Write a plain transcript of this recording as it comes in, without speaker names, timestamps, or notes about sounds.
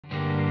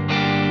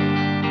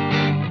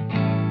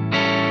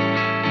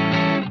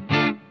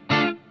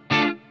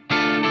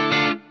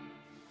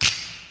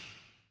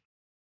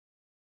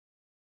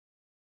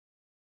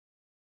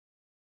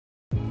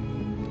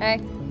Hey,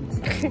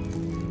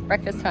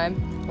 breakfast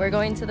time. We're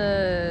going to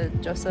the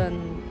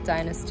Joseon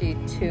Dynasty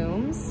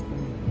tombs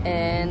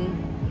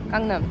in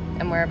Gangnam,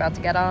 and we're about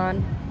to get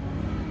on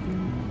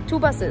 2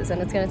 buses,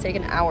 and it's gonna take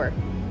an hour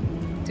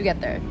to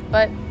get there.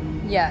 But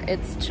yeah,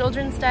 it's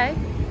Children's Day,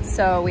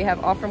 so we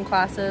have off from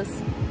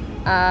classes.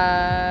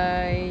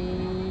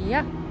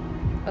 Yeah,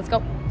 let's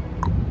go.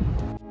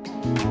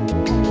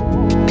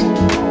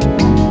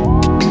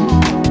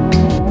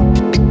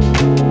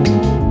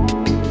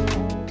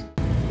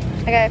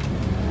 Okay,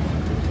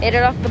 made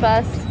it off the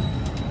bus.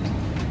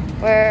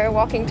 We're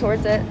walking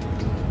towards it.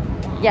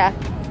 Yeah.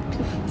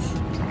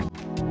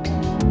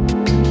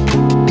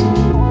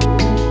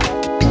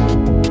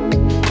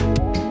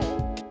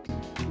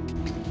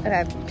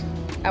 Okay,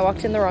 I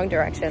walked in the wrong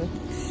direction.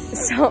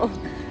 So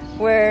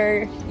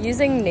we're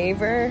using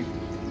Naver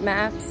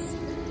Maps,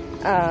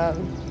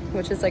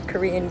 which is like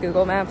Korean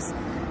Google Maps,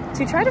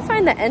 to try to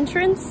find the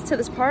entrance to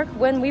this park.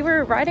 When we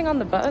were riding on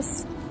the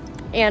bus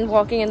and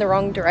walking in the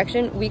wrong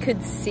direction, we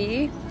could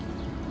see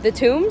the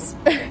tombs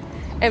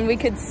and we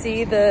could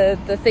see the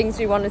things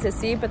we wanted to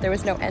see, but there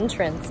was no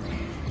entrance.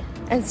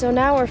 And so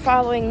now we're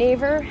following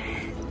Naver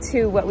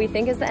to what we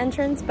think is the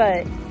entrance, but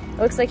it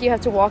looks like you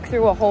have to walk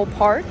through a whole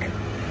park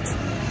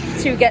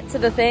to get to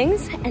the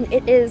things, and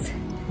it is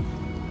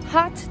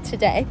hot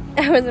today.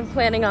 I wasn't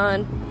planning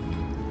on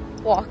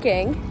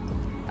walking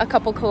a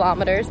couple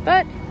kilometers,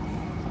 but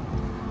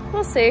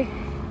we'll see.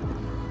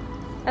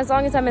 As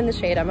long as I'm in the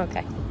shade, I'm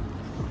okay.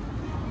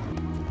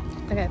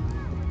 Okay,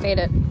 made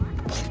it.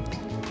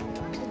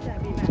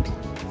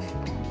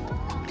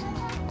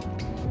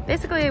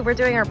 Basically, we're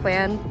doing our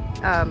plan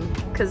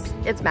because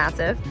it's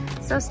massive.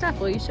 So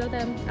Steph, will you show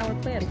them our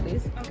plan,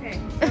 please? Okay,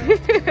 so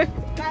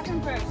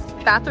bathroom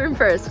first. Bathroom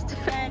first.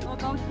 Then we'll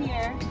go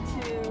here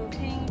to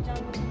King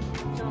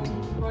Jong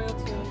Royal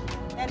Tomb.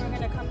 Then we're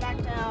gonna come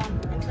back down.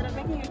 Instead of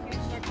making a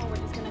huge circle, we're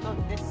just gonna go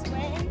this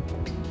way.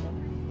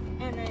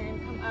 And then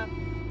come up.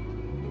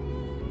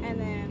 And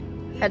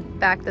then head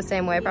back the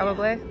same way,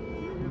 probably?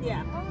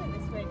 Yeah, probably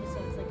this way, just so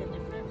it's like a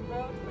different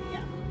road, but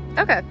yeah.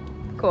 Okay,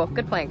 cool,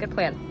 good plan, good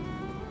plan.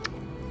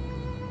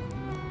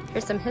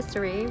 Here's some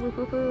history, woo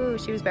hoo hoo.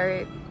 She was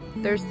buried.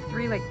 There's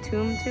 3 like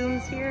tombs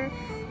here,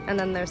 and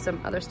then there's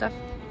some other stuff.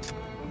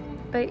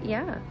 But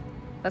yeah,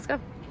 let's go.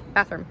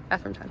 Bathroom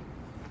time.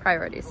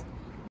 Priorities.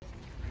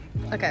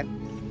 Okay,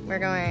 we're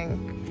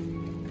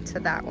going to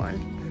that one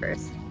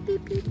first.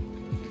 Beep, beep.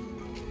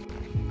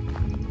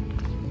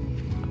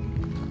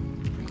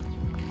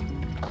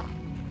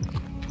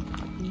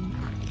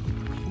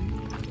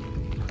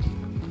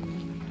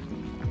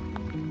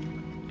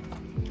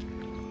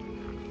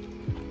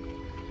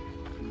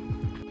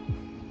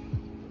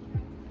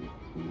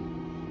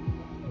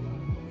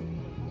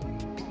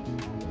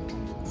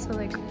 So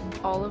like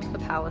all of the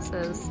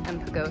palaces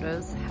and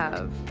pagodas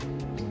have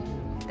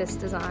this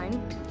design,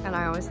 and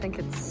I always think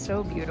it's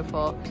so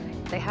beautiful.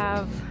 They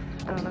have,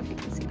 I don't know if you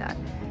can see that,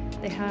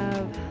 they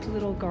have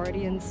little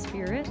guardian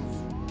spirits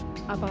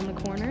up on the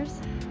corners,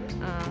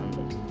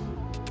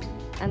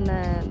 and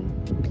then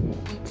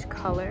each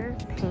color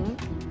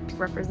paint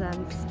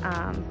represents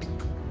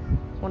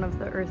one of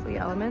the earthly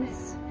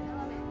elements.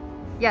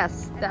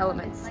 Yes, the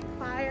elements. Like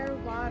fire,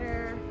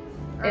 water,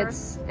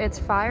 earth. It's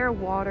fire,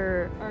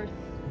 water, Earth.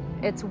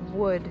 It's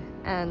wood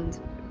and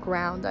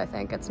ground, I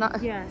think. It's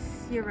not...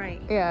 Yes, you're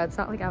right. Yeah, it's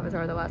not like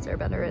Avatar: The Last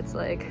Airbender. It's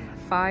like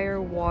fire,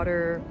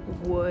 water,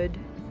 wood,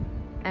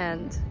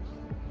 and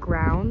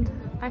ground,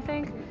 I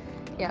think.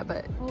 Yeah,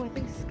 but... Oh, I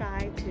think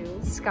sky, too.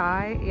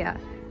 Sky, yeah.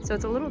 So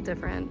it's a little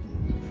different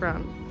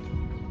from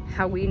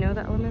how we know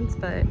the elements,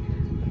 but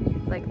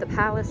like the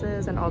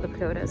palaces and all the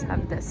pagodas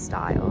have this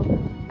style,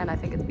 and I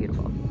think it's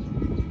beautiful.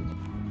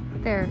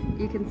 There,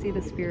 you can see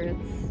the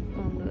spirits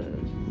on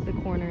the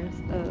corners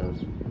of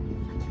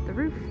the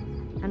roof,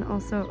 and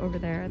also over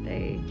there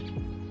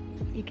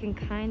you can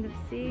kind of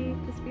see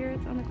the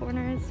spirits on the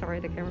corners. Sorry,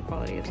 the camera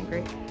quality isn't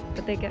great,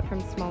 but they get from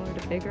smaller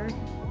to bigger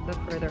the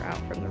further out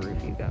from the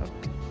roof you go.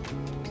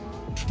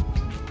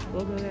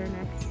 We'll go there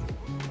next.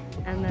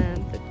 And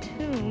then the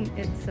tomb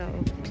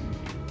itself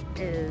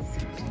is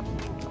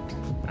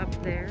up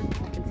there.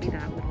 You can see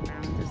that little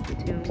mound is the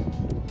tomb.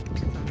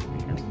 It's on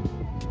the hill.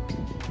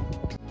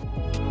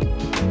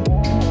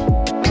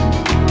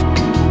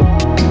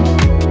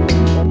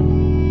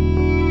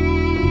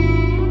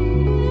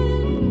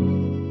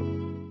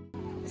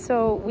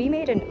 So we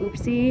made an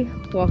oopsie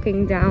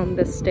walking down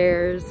the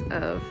stairs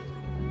of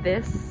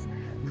this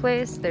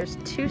place. There's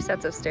 2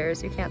 sets of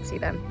stairs, you can't see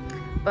them,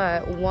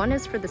 but one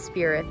is for the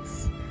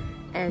spirits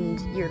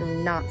and you're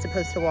not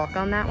supposed to walk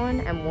on that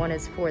one, and one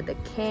is for the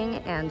king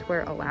and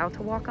we're allowed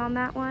to walk on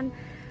that one.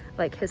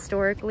 Like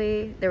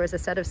historically, there was a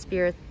set of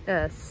stairs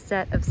for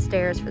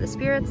the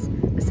spirits,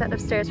 a set of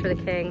stairs for the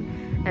king,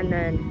 and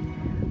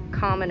then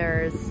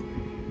commoners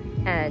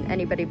and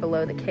anybody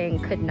below the king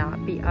could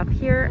not be up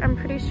here, I'm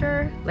pretty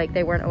sure. Like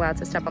they weren't allowed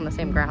to step on the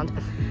same ground.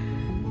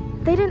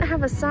 They didn't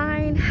have a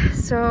sign,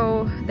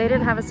 so they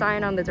didn't have a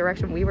sign on the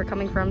direction we were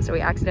coming from, so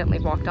we accidentally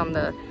walked on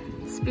the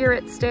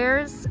spirit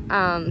stairs.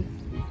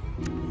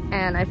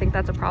 and I think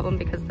that's a problem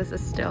because this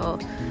is still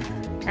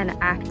an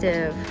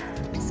active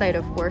site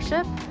of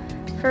worship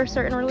for a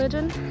certain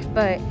religion.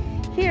 But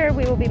here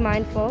we will be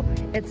mindful.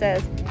 It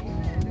says,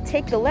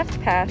 take the left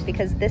path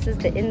because this is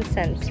the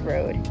incense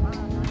road,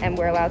 and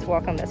we're allowed to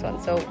walk on this one.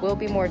 So we'll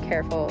be more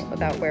careful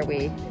about where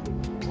we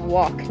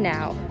walk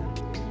now.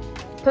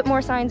 Put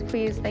more signs,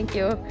 please. Thank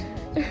you.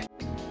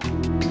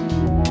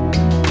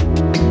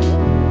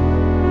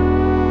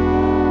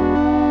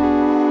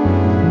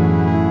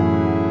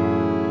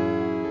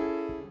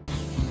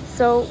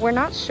 So we're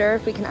not sure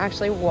if we can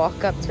actually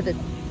walk up to the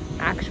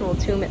actual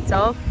tomb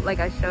itself. Like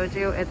I showed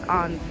you, it's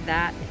on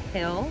that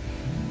hill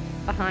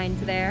behind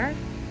there.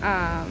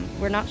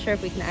 We're not sure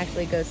if we can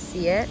actually go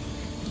see it,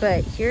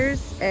 but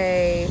here's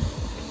a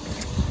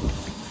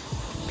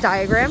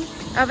diagram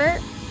of it.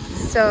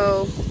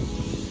 So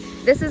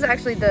this is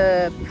actually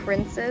the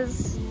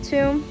prince's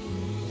tomb.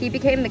 He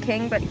became the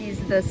king, but he's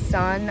the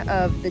son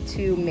of the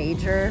two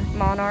major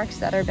monarchs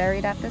that are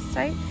buried at this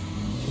site.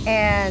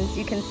 And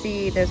you can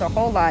see there's a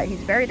whole lot.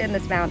 He's buried in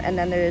this mound, and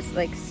then there's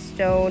like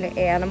stone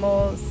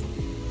animals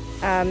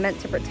meant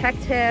to protect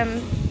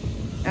him.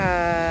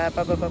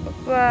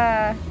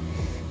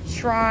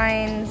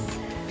 Shrines.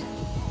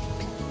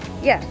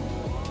 Yeah.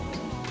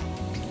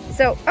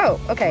 So, oh,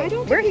 okay.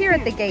 We're here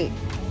at the gate.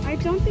 I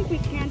don't think we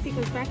can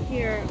because back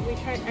here we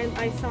tried, and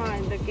I saw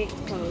and the gate's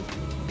closed.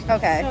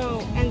 Okay.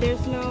 So, and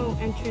there's no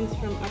entrance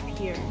from up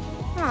here.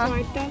 Huh. So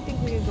I don't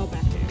think we can go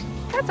back there.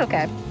 That's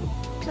okay.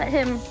 Let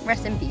him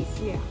rest in peace.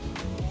 Yeah.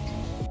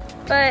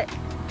 But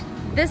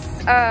this,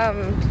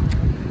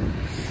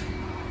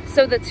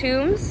 so the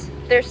tombs,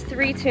 there's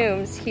 3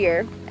 tombs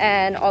here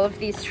and all of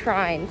these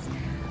shrines.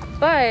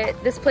 But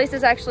this place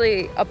is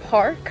actually a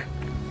park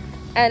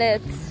and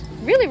it's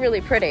really,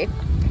 really pretty.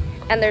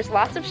 And there's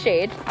lots of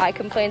shade. I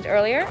complained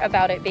earlier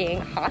about it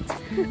being hot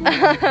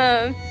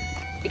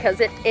because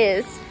it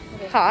is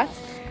hot.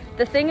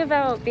 The thing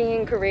about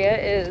being in Korea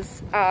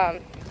is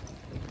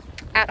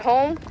at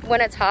home when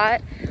it's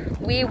hot,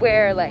 we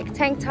wear like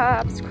tank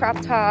tops,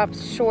 crop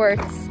tops,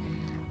 shorts,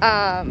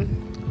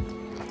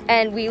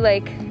 and we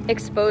like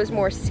expose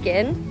more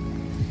skin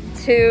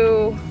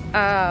to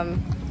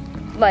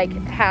like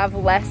have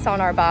less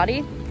on our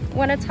body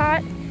when it's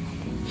hot.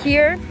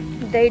 Here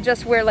they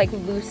just wear like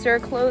looser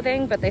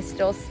clothing, but they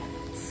still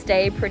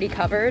stay pretty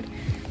covered,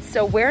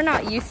 so we're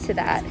not used to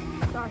that.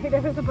 Sorry,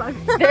 there was a bug.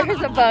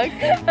 There's a bug.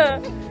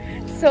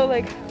 So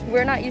like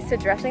we're not used to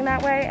dressing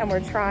that way, and we're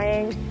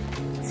trying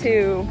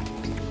to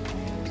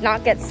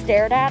not get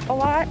stared at a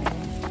lot.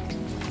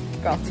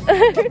 Girl.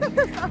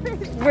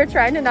 We're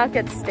trying to not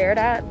get stared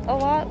at a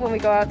lot when we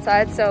go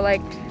outside, so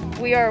like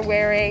we are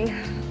wearing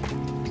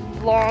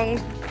long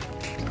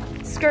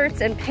skirts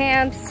and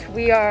pants.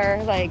 We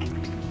are like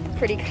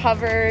pretty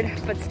covered,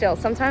 but still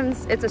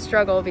sometimes it's a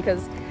struggle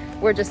because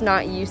we're just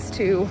not used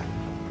to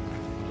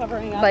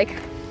Covering up. like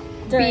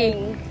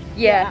During,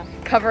 yeah,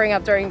 covering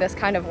up during this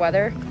kind of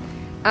weather.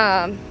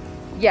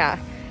 Yeah,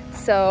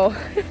 so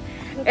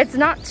it's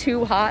not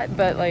too hot,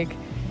 but like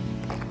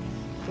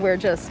we're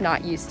just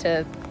not used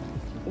to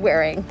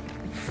wearing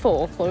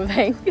full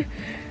clothing.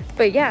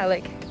 But yeah,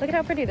 like look at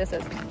how pretty this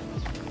is.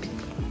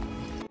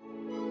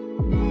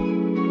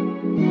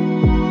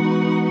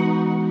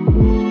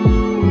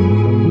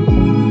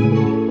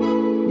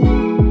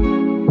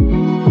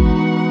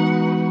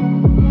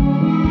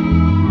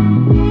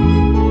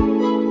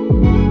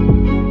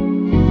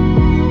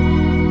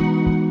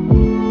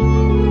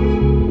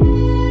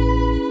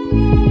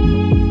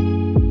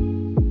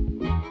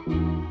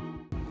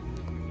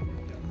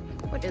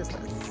 What is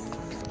this?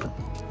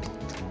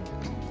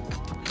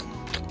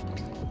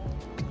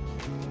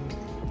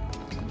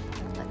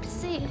 Let's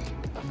see.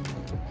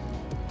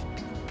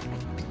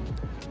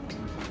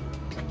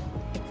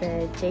 It's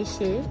a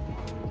Jaishi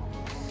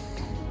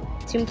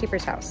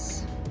Tombkeeper's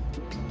house.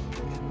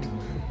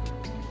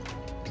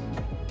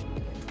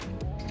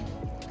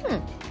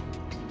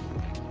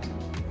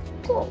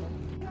 Cool.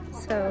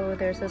 So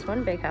there's this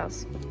one big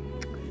house,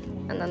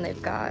 and then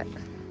they've got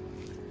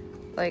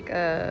like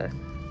a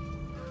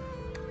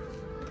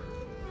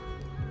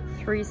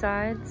 3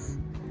 sides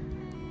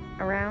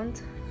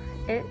around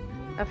it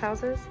of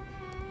houses,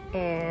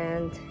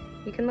 and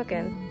you can look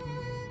in.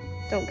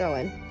 Don't go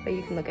in, but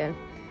you can look in.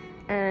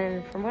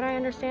 And from what I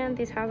understand,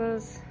 these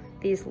houses,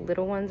 these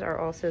little ones, are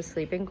also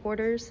sleeping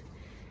quarters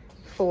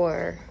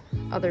for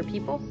other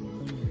people.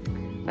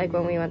 Like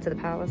when we went to the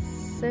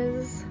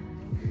palaces,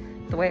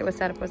 the way it was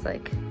set up was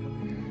like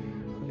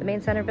the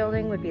main center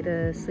building would be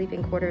the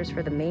sleeping quarters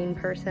for the main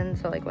person,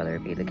 so like whether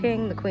it be the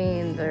king, the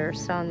queen, their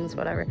sons,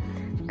 whatever.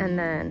 And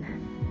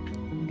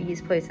then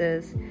these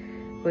places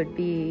would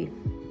be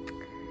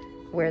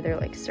where their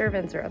like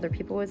servants or other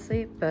people would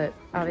sleep. But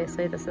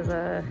obviously this is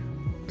a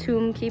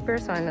tomb keeper,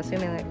 so I'm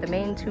assuming like the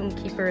main tomb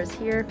keeper is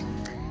here,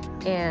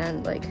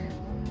 and like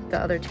the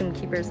other tomb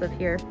keepers live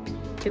here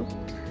too.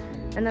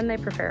 And then they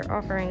prepare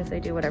offerings, they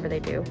do whatever they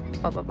do,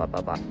 blah blah blah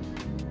blah blah.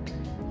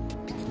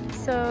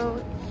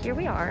 So here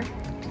we are.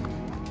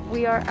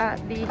 We are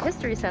at the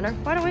History Center.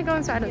 Why don't we go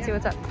inside and see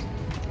what's up?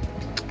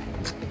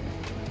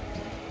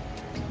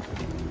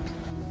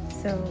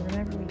 So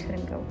remember we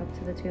couldn't go up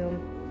to the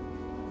tomb.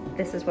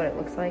 This is what it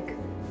looks like.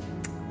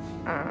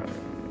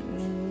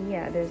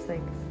 Yeah, there's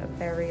like a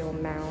burial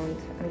mound,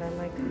 and then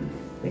like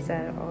we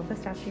said, all of the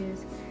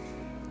statues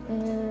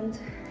and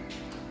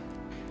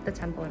the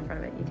temple in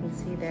front of it. You can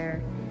see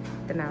there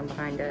the mound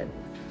behind it,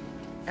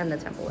 and the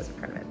temple was in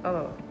front of it.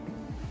 Oh.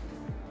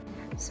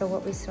 So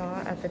what we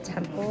saw at the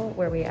temple,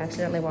 where we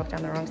accidentally walked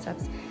down the wrong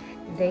steps,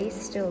 they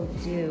still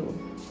do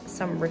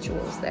some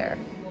rituals there.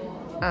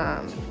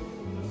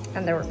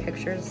 And there were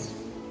pictures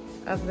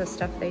of the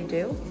stuff they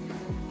do.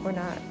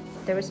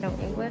 There was no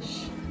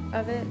English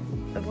of it,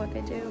 of what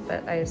they do,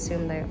 but I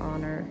assume they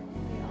honor.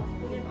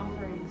 They give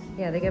offerings.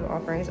 Yeah, they give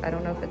offerings. I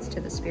don't know if it's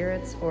to the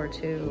spirits or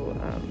to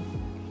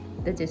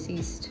the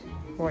deceased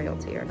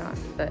royalty or not,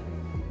 but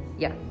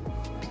yeah.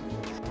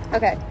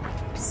 Okay,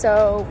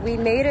 so we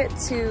made it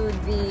to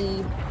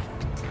the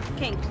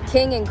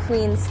King and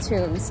Queen's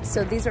tombs.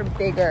 So these are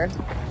bigger.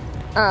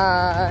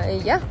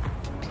 Yeah,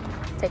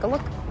 take a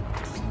look.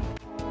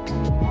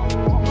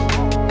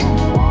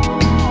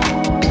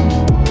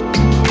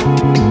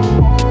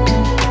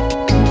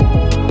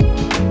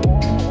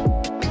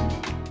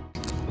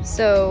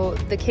 So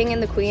the king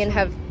and the queen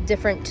have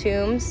different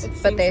tombs,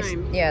 but they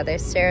share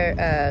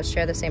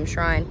the same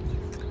shrine.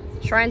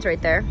 Shrine's right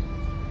there.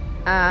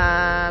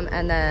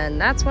 And then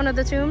that's one of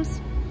the tombs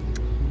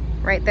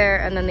right there,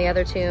 and then the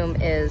other tomb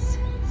is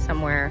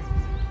somewhere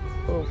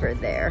over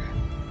there.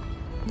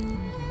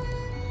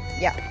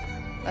 Yeah,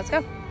 let's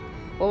go.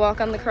 We'll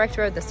walk on the correct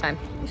road this time.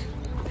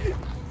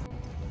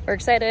 We're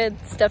excited.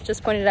 Steph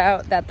just pointed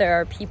out that there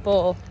are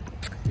people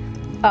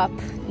up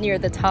near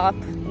the top,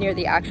 near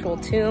the actual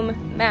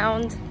tomb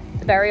mound,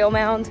 the burial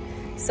mound.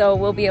 So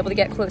we'll be able to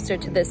get closer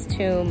to this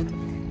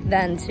tomb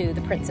than to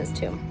the prince's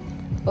tomb.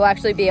 We'll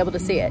actually be able to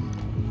see it.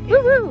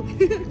 Woo-hoo!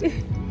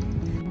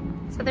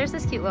 So there's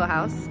this cute little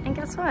house, and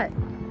guess what?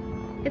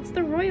 It's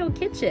the royal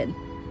kitchen.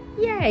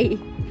 Yay!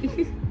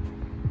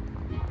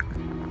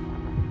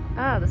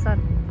 Ah, the sun.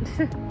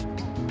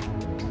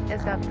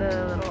 It's got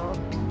the little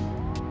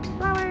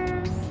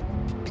flowers,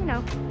 you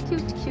know,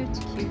 cute, cute,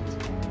 cute.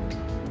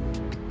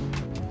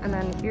 And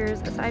then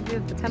here's a side view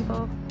of the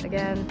temple.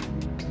 Again,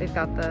 we've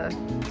got the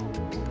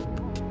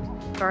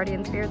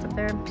guardian spirits up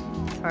there.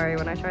 Sorry,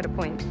 when I try to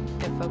point,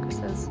 it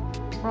focuses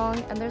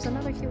wrong. And there's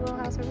another cute little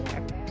house over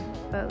there.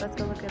 But let's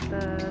go look at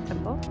the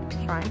temple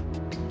shrine.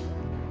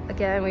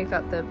 Again, we've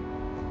got the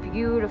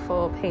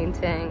beautiful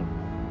painting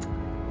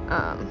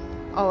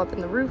all up in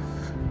the roof.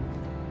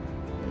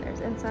 And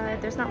there's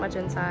inside. There's not much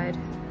inside.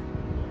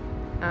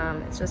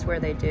 It's just where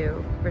they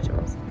do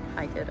rituals.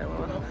 Hi, kid.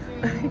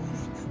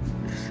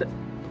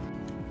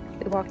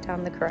 We walked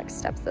down the correct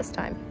steps this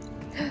time.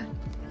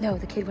 No,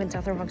 the kid went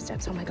down the wrong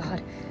steps. Oh my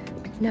god.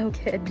 No,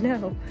 kid,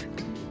 no.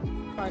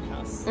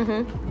 Guardhouse.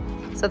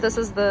 Mm-hmm. So this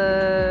is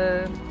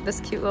this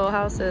cute little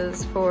house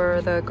is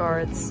for the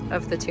guards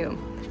of the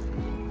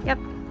tomb. Yep.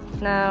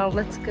 Now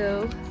let's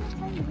go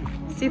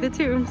see the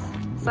tombs.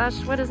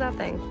 Slash, what is that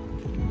thing?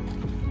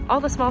 All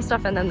the small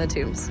stuff and then the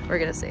tombs we're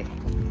gonna see.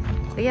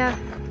 But yeah,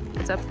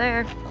 it's up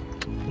there.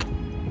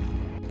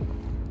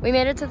 We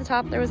made it to the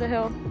top. There was a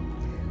hill.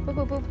 Boop,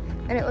 boop, boop.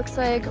 And it looks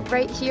like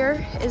right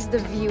here is the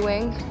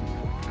viewing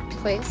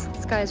place.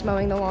 This guy's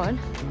mowing the lawn.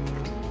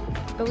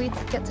 But we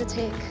get to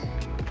take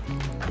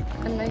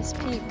a nice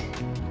peek.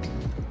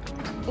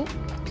 Ooh,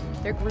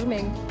 they're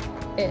grooming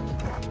it.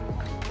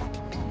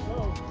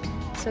 Whoa.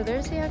 So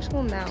there's the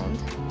actual mound.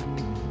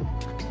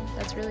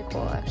 That's really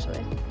cool,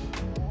 actually.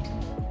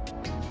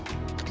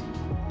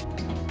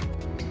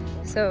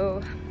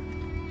 So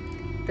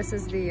this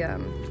is the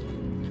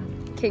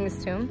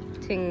king's tomb,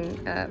 King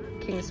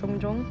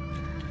Seongjong.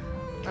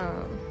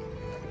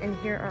 And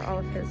here are all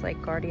of his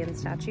like guardian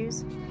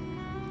statues.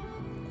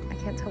 I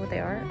can't tell what they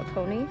are. A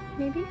pony,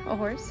 maybe? A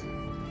horse?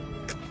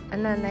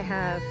 And then they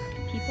have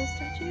people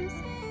statues.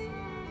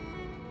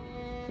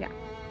 Yeah.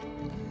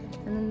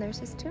 And then there's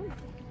his tomb.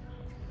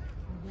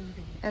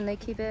 And they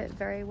keep it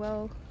very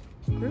well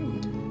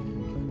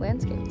groomed,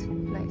 landscaped.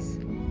 Nice.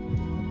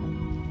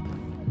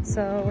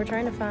 So we're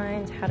trying to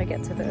find how to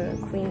get to the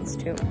Queen's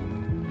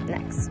tomb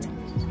next.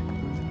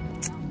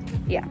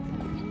 Yeah.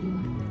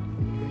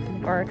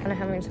 We're kind of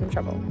having some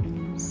trouble.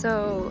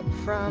 So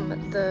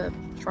from the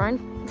shrine,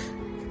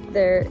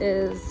 there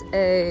is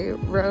a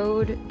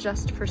road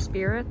just for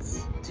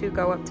spirits to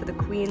go up to the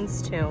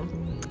Queen's tomb.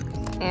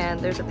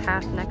 And there's a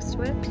path next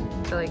to it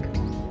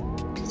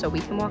so we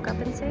can walk up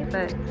and see,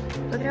 but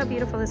look at how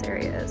beautiful this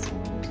area is.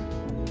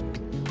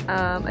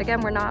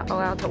 Again, we're not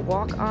allowed to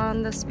walk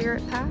on the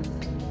spirit path,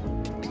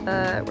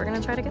 but we're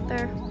gonna try to get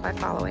there by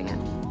following it.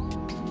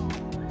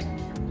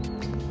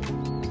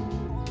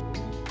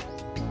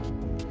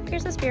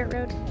 Here's the spirit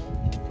road.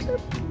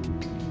 Boop.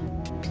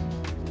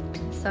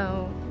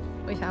 So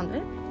we found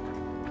it.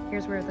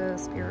 Here's where the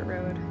spirit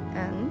road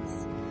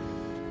ends.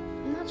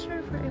 I'm not sure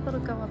if we're able to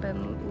go up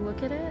and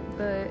look at it,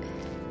 but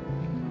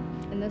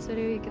in this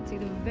video you can see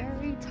the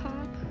very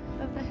top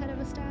of the head of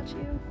a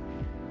statue.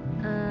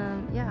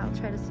 Yeah, I'll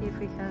try to see if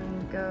we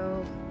can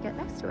go get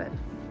next to it.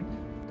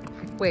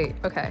 Wait,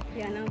 okay.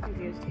 Yeah, now I'm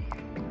confused.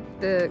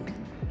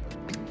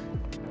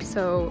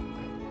 So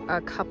a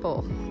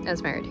couple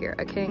is married here,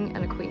 a king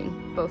and a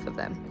queen, both of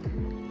them.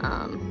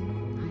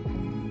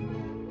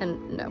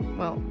 And no,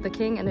 well, the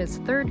king and his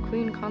third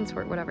queen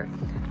consort, whatever.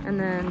 And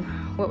then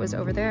what was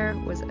over there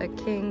was a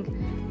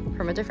king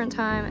from a different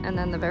time, and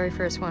then the very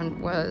first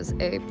one was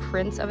a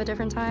prince of a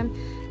different time.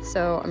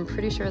 So I'm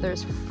pretty sure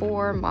there's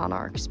 4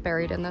 monarchs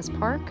buried in this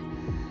park.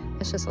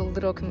 It's just a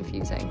little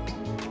confusing.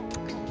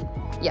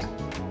 Yeah,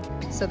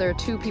 so there are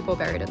 2 people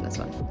buried in this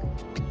one.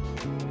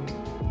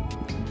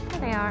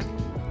 There they are.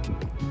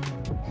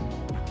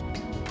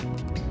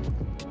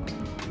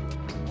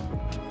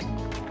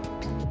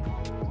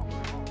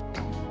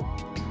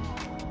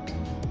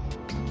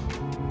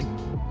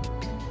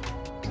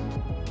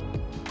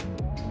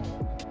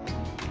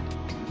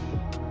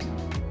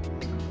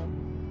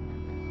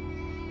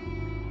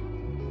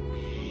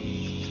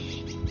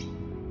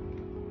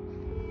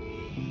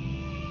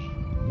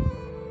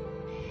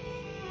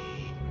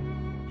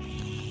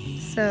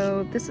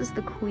 So this is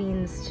the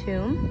Queen's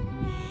tomb.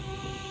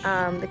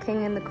 The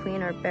king and the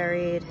queen are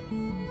buried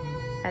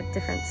at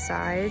different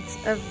sides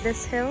of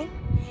this hill.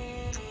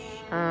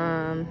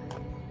 Yeah,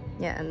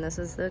 and this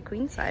is the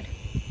Queen's side.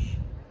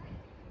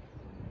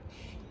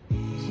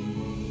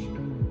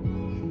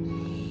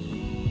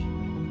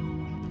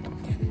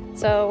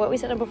 So what we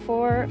said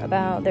before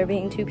about there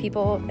being 2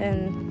 people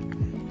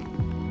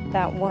in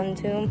that one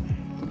tomb,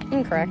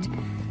 incorrect.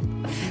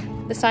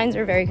 The signs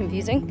are very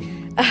confusing.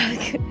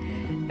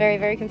 Very,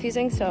 very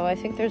confusing. So I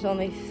think there's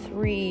only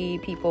 3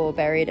 people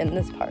buried in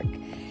this park.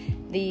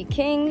 The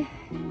king,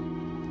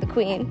 the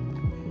queen,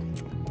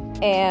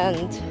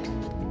 and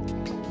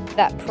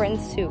that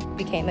prince who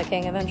became a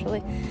king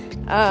eventually.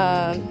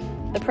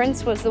 The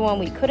prince was the one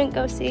we couldn't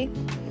go see.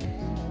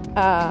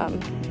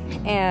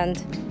 And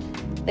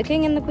the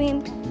king and the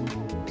queen,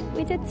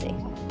 we did see.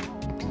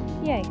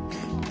 Yay.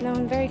 Now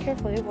I'm very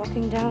carefully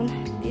walking down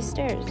these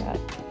stairs that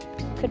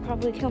could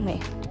probably kill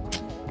me.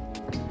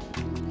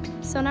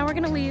 So now we're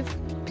gonna leave.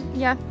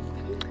 Yeah,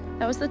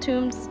 that was the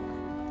tombs.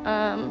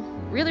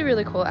 Really,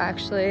 really cool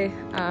actually.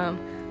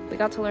 We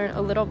got to learn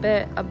a little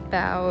bit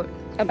about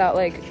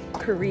like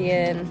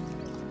Korean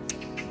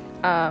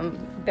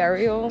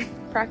burial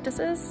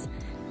practices.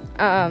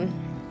 A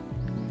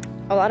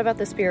lot about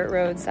the spirit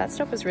roads. That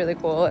stuff was really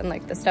cool, and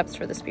like the steps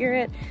for the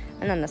spirit,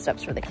 and then the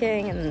steps for the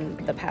king, and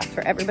the path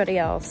for everybody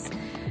else.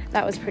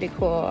 That was pretty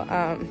cool.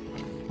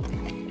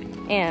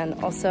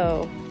 And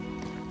also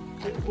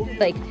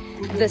like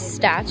the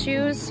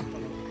statues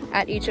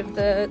at each of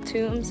the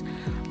tombs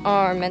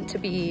are meant to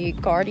be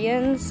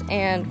guardians,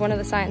 and one of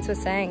the signs was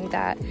saying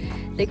that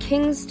the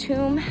king's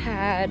tomb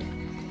had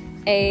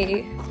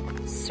a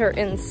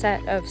certain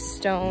set of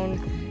stone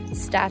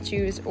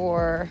statues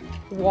or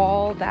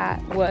wall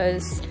that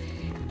was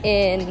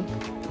in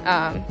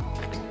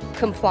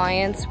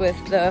compliance with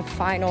the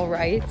final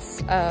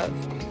rites of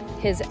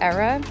his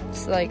era.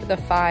 So like the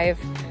 5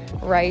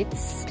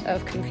 rites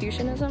of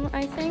Confucianism,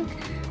 I think.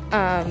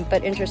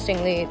 But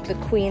interestingly, the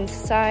queen's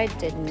side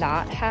did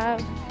not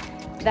have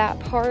that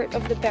part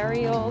of the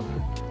burial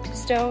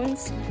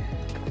stones.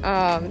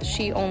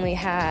 She only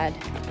had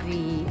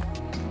the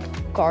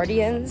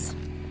guardians,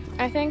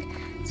 I think.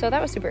 So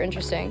that was super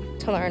interesting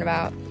to learn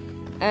about.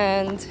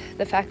 And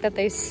the fact that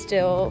they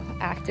still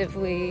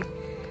actively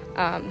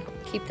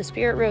keep the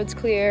spirit roads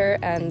clear,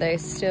 and they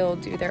still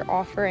do their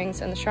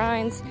offerings in the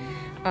shrines.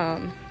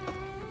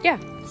 Yeah,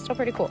 still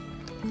pretty cool.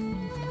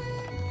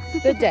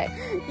 Good day.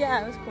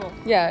 Yeah, it was cool.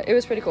 Yeah, it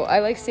was pretty cool. I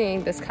like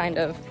seeing this kind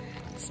of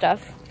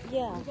stuff.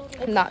 Yeah.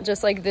 Not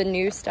just like the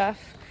new stuff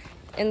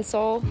in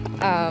Seoul.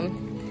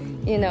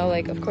 You know,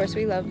 like of course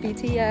we love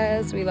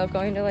BTS, we love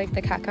going to like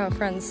the Kakao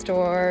Friends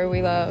store,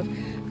 we love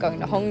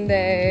going to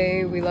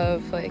Hongdae, we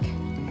love like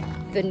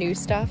the new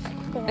stuff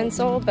in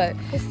Seoul, but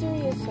history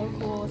is so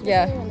cool, especially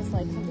yeah, when it's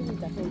like something you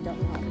definitely don't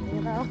know anything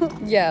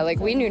about. Yeah, like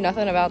we knew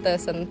nothing about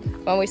this, and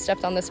when we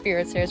stepped on the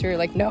spirit stairs we were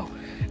like, no.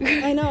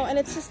 I know, and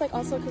it's just like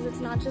also because it's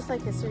not just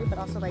like history, but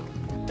also like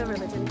the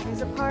religion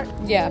plays a part.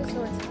 Yeah. Too,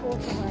 so it's cool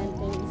to learn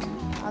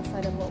things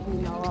outside of what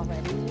we know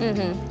already.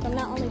 From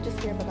not only just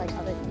here, but like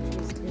other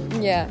countries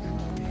too. Yeah.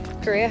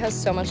 Korea has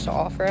so much to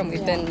offer, and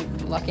we've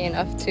been lucky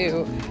enough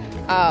to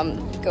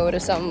go to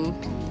some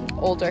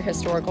older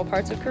historical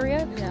parts of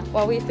Korea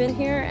while we've been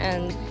here,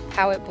 and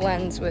how it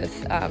blends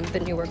with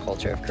the newer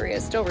culture of Korea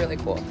is still really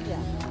cool.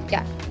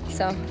 Yeah.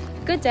 So,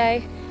 good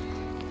day.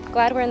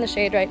 Glad we're in the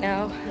shade right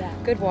now. Yeah.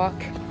 Good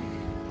walk.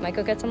 Might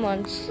go get some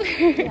lunch.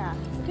 Yeah,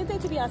 it's a good day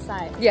to be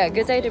outside. Yeah,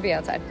 good day to be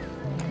outside.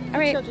 All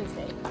right. Children's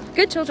Day.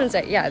 Good Children's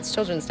Day. Yeah, it's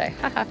Children's Day.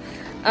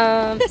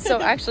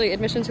 So actually,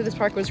 admission to this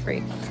park was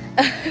free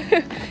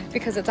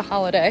because it's a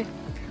holiday.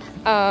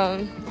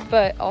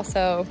 But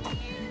also,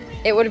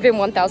 it would have been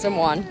 1,000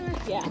 won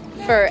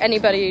for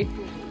anybody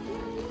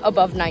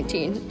above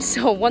 19.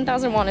 So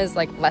 1,000 won is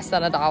like less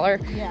than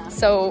 $1. Yeah.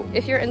 So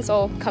if you're in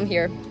Seoul, come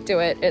here, do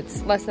it.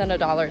 It's less than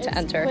 $1 to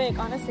enter. It's quick,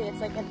 honestly. It's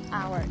like an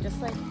hour,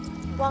 just like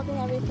walking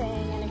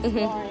everything and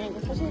exploring,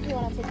 especially if you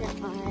want to take your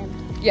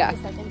time. Yeah.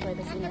 Just like enjoy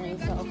the scenery.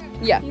 So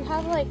Yeah. if you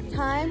have like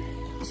time,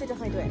 you should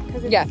definitely do it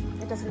because Yeah.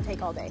 it doesn't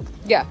take all day.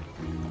 Yeah.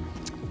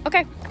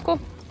 Okay, cool.